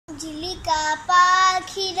জিলিকা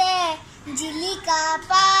পাখিৰে জিলিকা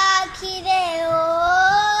পাখিৰে ও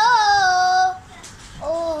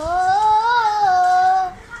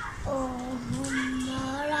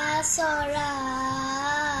মৰা চৰাই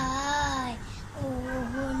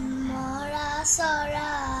মৰা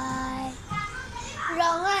চৰাই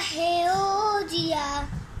ৰঙা সেউজীয়া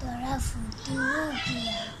তৰা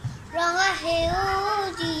ফুটুকীয়া ৰঙা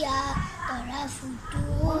সেউজীয়া তৰা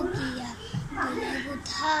ফুটুকীয়া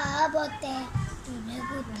তুলে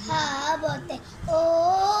গুঠাবতে ও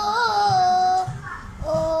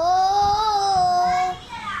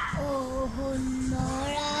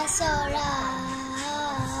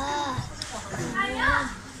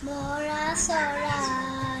মৰা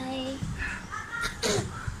চৰাই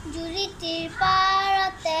জুৰিটিৰ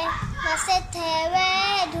পাৰতে নাচে থেৱে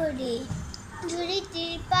ধৰি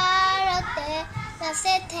জুৰিটিৰ পাৰতে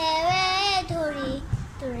নাচে থেৱে ধৰি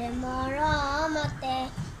তোৰে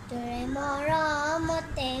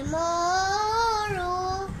মৰমতে মৰো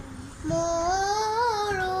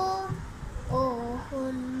ও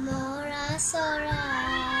সোণ মৰা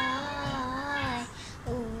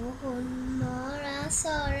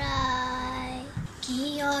চৰাই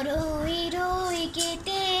কিয় ৰৈ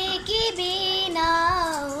কেতে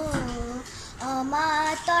কিবিনাও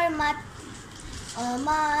অমাতৰ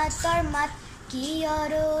মাত কিয়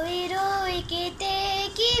ৰৈ কেতে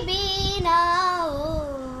কিবিনাও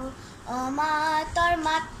অমাতৰ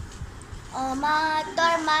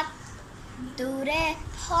মাত দূৰে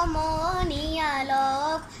সমনীয়া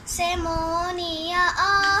লগ চেমনীয়া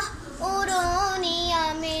উৰণীয়া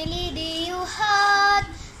মেলি দিও হাত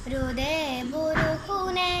ৰ'দে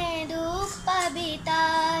বৰষুণে দুখ পাবি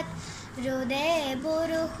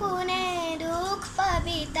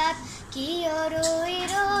তাত কিয়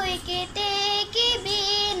ৰৈ কেতে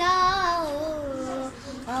কিবিনাও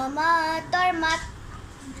অমাতৰ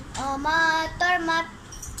মাত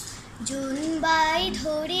জোনবাই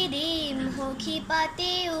ধৰি দিম সখী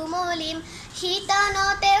পাতি উমলিম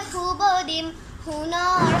শীতানতে শুব দিম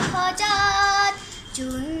সোণৰ সজাত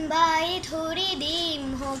জোনবাই ধৰি দিম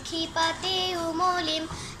সখী পাতি উমলিম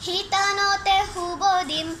শীতানতে শুব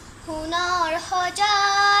দিম সোণৰ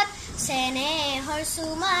সজাত চেনেহৰ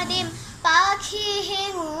চুমা দিম পাখি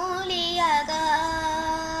হেঙুলীয়া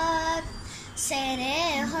গাত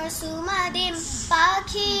চেনেহৰ চুমা দিম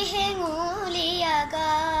পাখি হেঙুলীয়া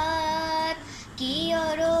গাত কিয়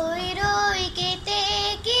ৰৈ কেতে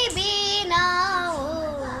কিবিনাও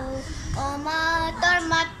অমাতৰ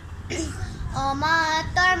মাত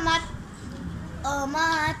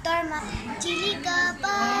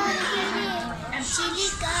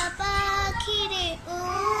জিলিকা পাখিৰে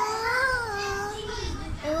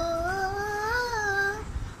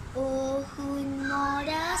ও সোণ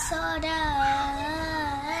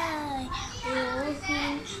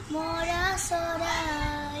মৰা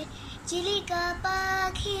চৰাই জিলিকা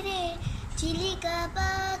পাখিৰে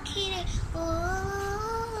ও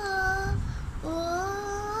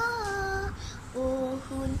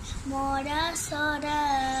সোণ মৰা চৰাই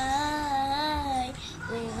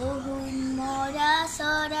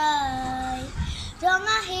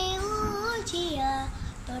ৰঙা সেউজীয়া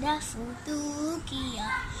তৰা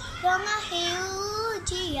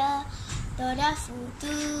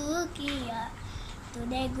ফুটুকীয়া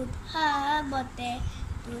তোৰে গুঠাবতে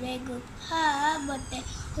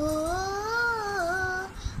ও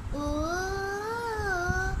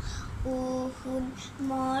সোণ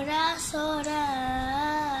মৰা চৰাই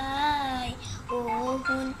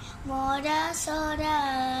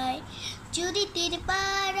জুৰিটিৰ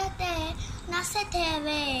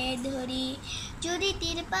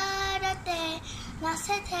পাৰতে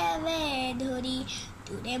নাচে থেৱে ধৰি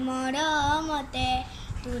তোৰে মৰমতে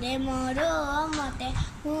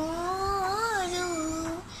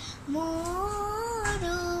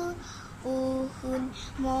মৰো ও সোণ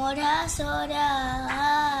মৰা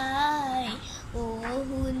চৰাই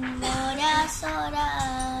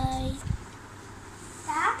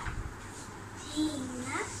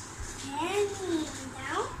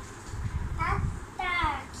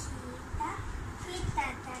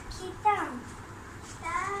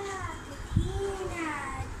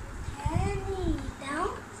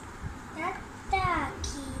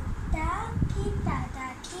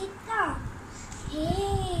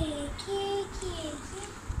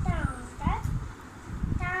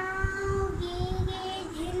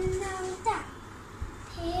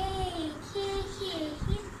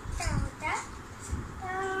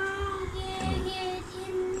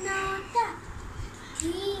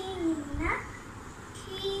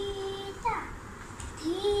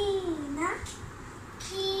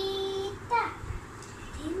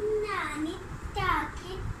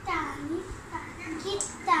Kita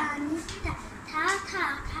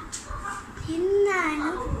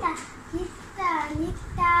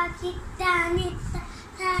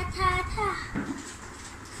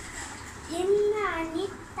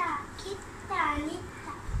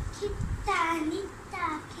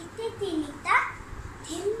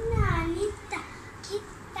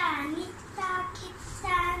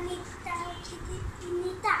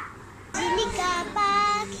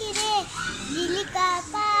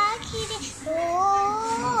পাখিৰে সোণ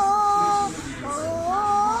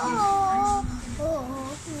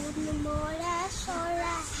মৰা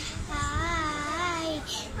চৰাই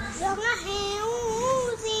ৰঙা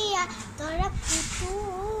সেউজীয়া তৰা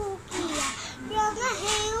ফুটুকীয়া ৰঙা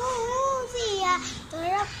সেউজীয়া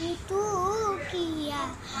তৰা ফুটুকীয়া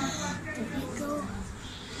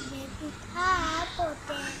তুলে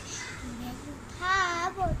গুঠাপতে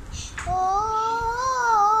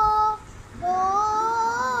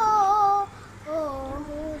সোণ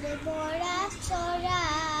মৰা চৰাই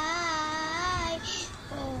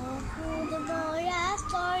সোণ মৰা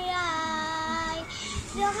চৰাই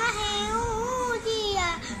ৰঙা সেউজীয়া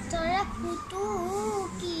তৰা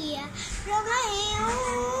ফুটুকীয়া ৰঙা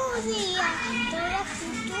সেউজীয়া তৰা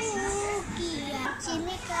ফুটুকীয়া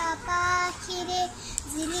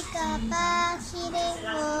জিলিকা পাখিৰে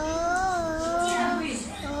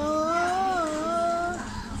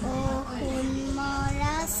সোণ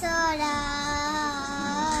মৰা চৰাই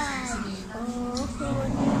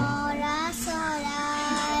সোণ মৰা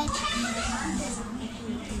চৰাই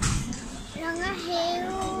ৰঙা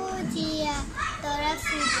সেউজীয়া তৰা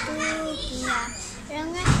ফুটুকীয়া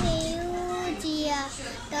ৰঙা সেউজীয়া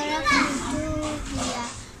তৰা ফুটুকীয়া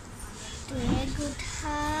তুলে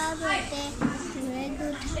গুঠাবতে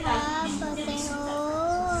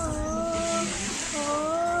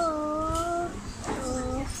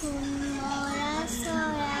সোণ মৰা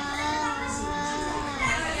চৰাই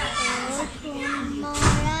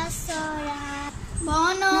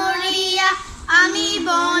বনৰীয়া আমি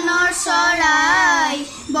বনৰ চৰাই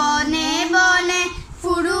বনে বনে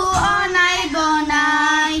ফুৰু অনাই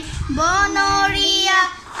বনাই বনৰীয়া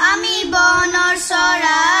আমি বনৰ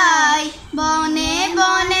চৰাই বনে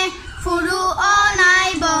বনে ফুৰু অনাই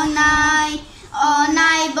বনাই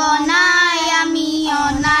আমি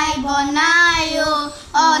অনাই বনাই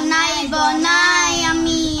অনাই বনাই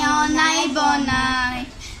আমি অনাই বনাই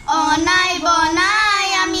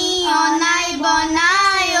আমি অনাই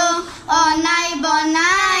বনাই অনাই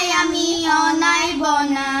বনাই আমি অনাই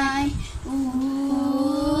বনাই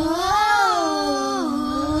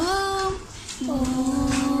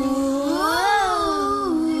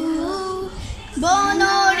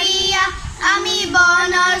বনৰীয়া আমি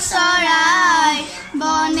বনৰ চৰাই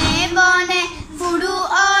বনে বনে ফুৰু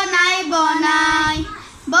অনাই বনাই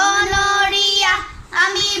বনৰীয়া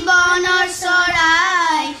আমি বনৰ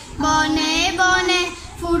চৰাই বনে বনে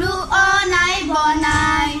ফুৰু অনাই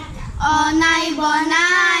বনাই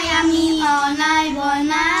আমি অনাই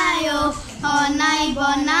বনাই অনাই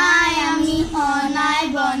বনাই আমি অনাই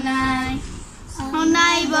বনাই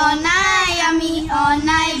আমি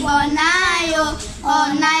অনাই বনাই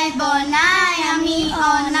অনাই বনাই আমি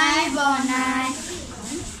অনাই বনাই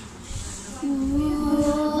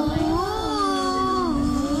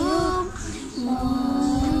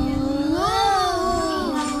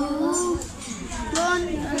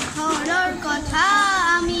ঘৰৰ কথা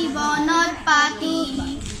আমি বনত পাতি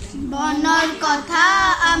বনৰ কথা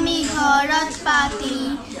আমি ঘৰত পাতি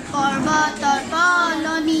পৰ্বতৰ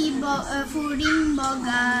কলনি ফুৰিম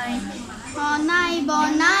বগাই অনাই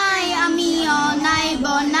বনাই আমি অনাই